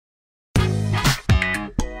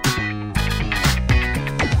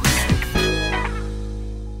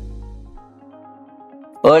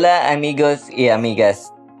Hola amigos y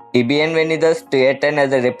amigas, y bienvenidos to yet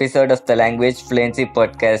another episode of the Language Fluency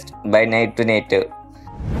Podcast by Night to Native.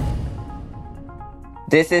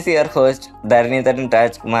 This is your host Dharnidharan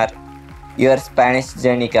Rajkumar, your Spanish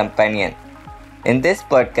journey companion. In this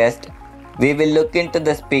podcast, we will look into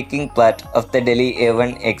the speaking part of the DELE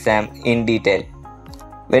A1 exam in detail.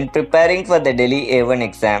 When preparing for the DELE A1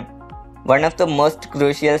 exam, one of the most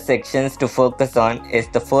crucial sections to focus on is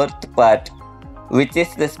the fourth part, which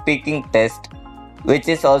is the speaking test, which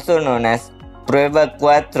is also known as Prueba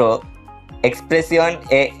Cuatro, Expresión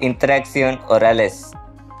e Interacción Orales.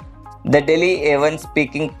 The DELE A1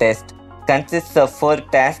 speaking test consists of 4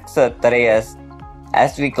 tasks or tareas,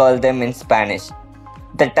 as we call them in Spanish.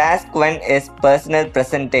 The task 1 is personal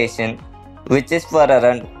presentation, which is for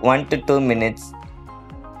around 1 to 2 minutes.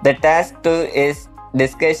 The task 2 is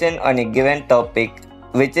discussion on a given topic,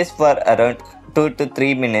 which is for around 2 to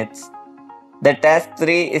 3 minutes. The task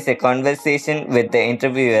 3 is a conversation with the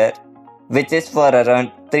interviewer, which is for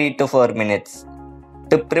around 3 to 4 minutes.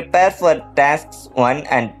 To prepare for tasks 1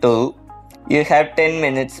 and 2, you have 10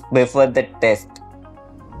 minutes before the test.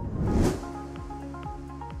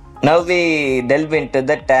 Now we delve into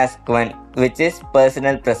the task 1, which is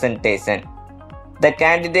personal presentation. The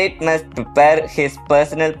candidate must prepare his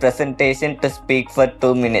personal presentation to speak for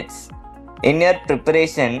 2 minutes. In your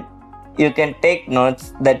preparation, you can take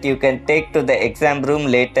notes that you can take to the exam room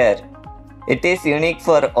later. It is unique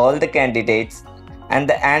for all the candidates, and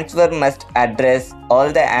the answer must address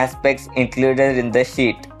all the aspects included in the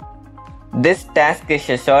sheet. This task is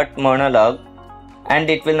a short monologue, and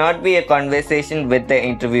it will not be a conversation with the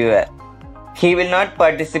interviewer. He will not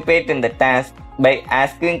participate in the task by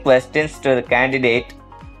asking questions to the candidate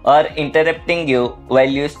or interrupting you while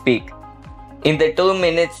you speak. In the 2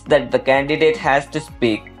 minutes that the candidate has to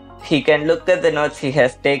speak, he can look at the notes he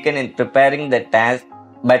has taken in preparing the task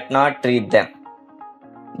but not read them.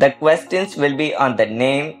 The questions will be on the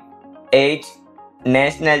name, age,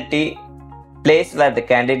 nationality, place where the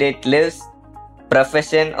candidate lives,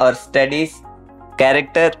 profession or studies,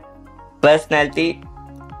 character, personality,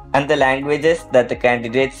 and the languages that the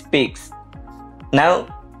candidate speaks.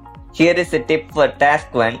 Now, here is a tip for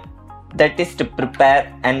task 1, that is to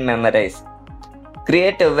prepare and memorize.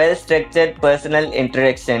 Create a well-structured personal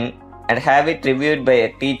introduction and have it reviewed by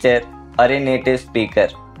a teacher or a native speaker.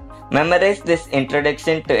 Memorize this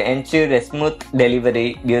introduction to ensure a smooth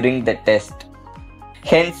delivery during the test.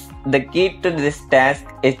 Hence, the key to this task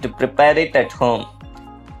is to prepare it at home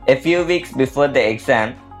a few weeks before the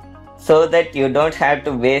exam so that you don't have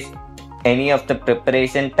to waste any of the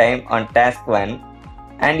preparation time on task 1,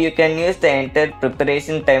 and you can use the entire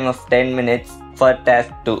preparation time of 10 minutes for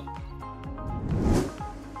task 2.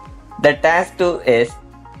 The task 2 is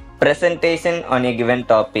presentation on a given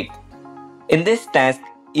topic. In this task,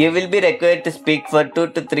 you will be required to speak for 2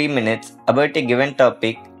 to 3 minutes about a given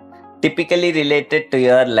topic typically related to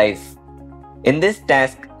your life. In this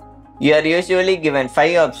task, you are usually given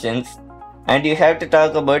 5 options and you have to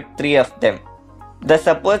talk about 3 of them. The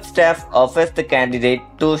support staff offers the candidate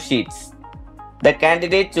 2 sheets. The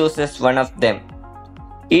candidate chooses one of them.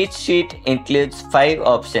 Each sheet includes 5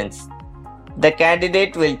 options. The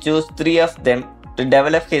candidate will choose 3 of them to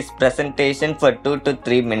develop his presentation for 2 to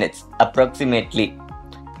 3 minutes approximately.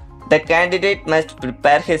 The candidate must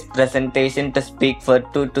prepare his presentation to speak for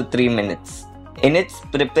 2 to 3 minutes. In its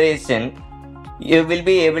preparation, you will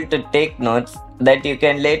be able to take notes that you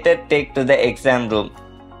can later take to the exam room.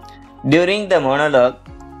 During the monologue,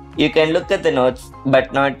 you can look at the notes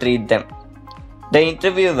but not read them. The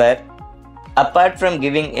interviewer, apart from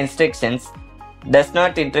giving instructions, does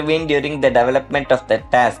not intervene during the development of the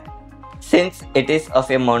task since it is of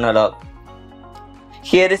a monologue.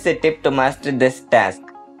 Here is a tip to master this task.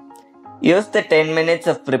 Use the 10 minutes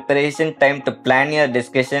of preparation time to plan your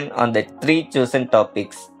discussion on the 3 chosen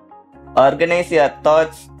topics. Organize your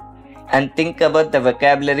thoughts and think about the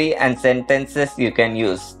vocabulary and sentences you can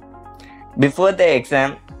use. Before the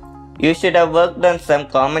exam, you should have worked on some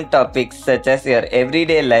common topics such as your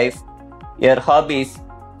everyday life, your hobbies,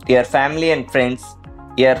 your family and friends,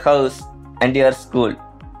 your house, and your school.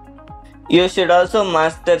 You should also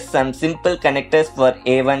master some simple connectors for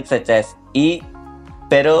A1 such as y,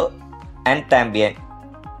 pero, and también.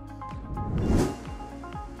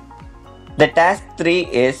 The task 3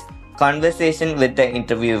 is conversation with the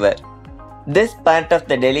interviewer. This part of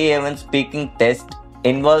the DELE A1 speaking test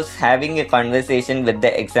involves having a conversation with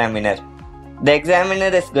the examiner. The examiner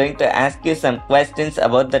is going to ask you some questions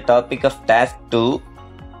about the topic of task 2.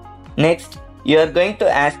 Next, you are going to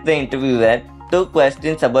ask the interviewer 2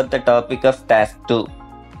 questions about the topic of task 2.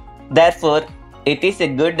 Therefore, it is a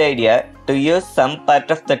good idea to to use some part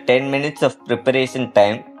of the 10 minutes of preparation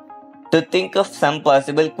time to think of some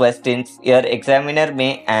possible questions your examiner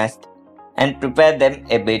may ask and prepare them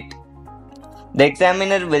a bit. The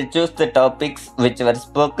examiner will choose the topics which were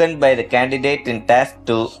spoken by the candidate in task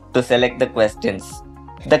 2 to select the questions.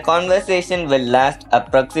 The conversation will last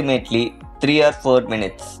approximately 3 or 4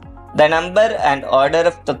 minutes. The number and order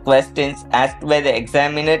of the questions asked by the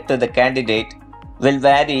examiner to the candidate will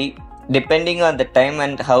vary depending on the time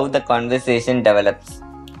and how the conversation develops.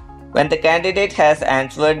 When the candidate has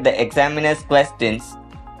answered the examiner's questions,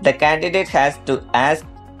 the candidate has to ask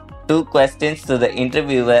 2 questions to the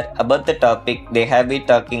interviewer about the topic they have been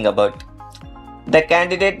talking about. The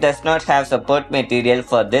candidate does not have support material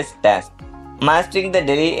for this task. Mastering the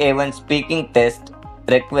DELE A1 speaking test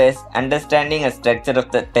requires understanding a structure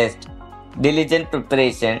of the test, diligent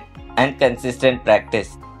preparation, and consistent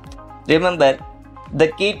practice. Remember, the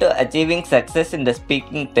key to achieving success in the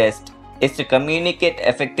speaking test is to communicate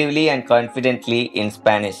effectively and confidently in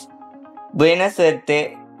Spanish. Buena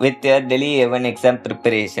suerte with your DELE A1 exam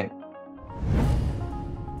preparation.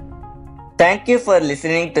 Thank you for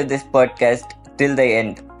listening to this podcast till the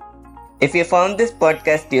end. If you found this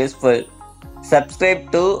podcast useful, subscribe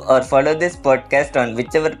to or follow this podcast on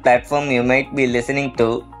whichever platform you might be listening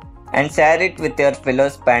to and share it with your fellow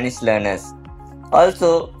Spanish learners.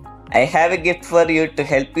 Also, I have a gift for you to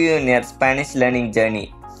help you in your Spanish learning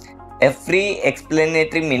journey. A free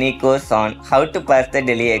explanatory mini course on how to pass the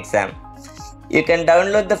DELE exam. You can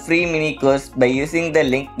download the free mini course by using the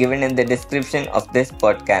link given in the description of this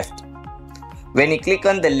podcast. When you click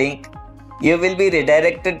on the link, you will be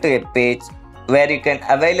redirected to a page where you can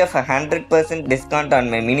avail of a 100% discount on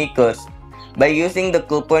my mini course by using the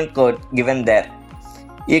coupon code given there.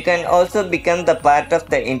 You can also become the part of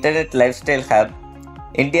the Internet Lifestyle Hub,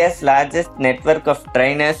 India's largest network of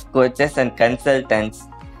trainers, coaches and consultants,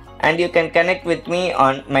 and you can connect with me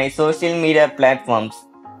on my social media platforms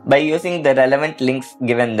by using the relevant links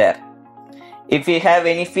given there. If you have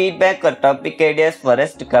any feedback or topic ideas for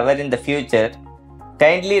us to cover in the future,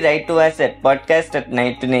 kindly write to us at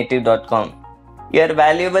podcast@9tonative.com. Your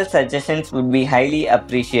valuable suggestions would be highly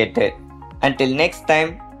appreciated. Until next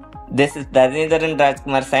time, this is Dharnendran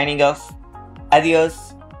Rajkumar signing off. Adios.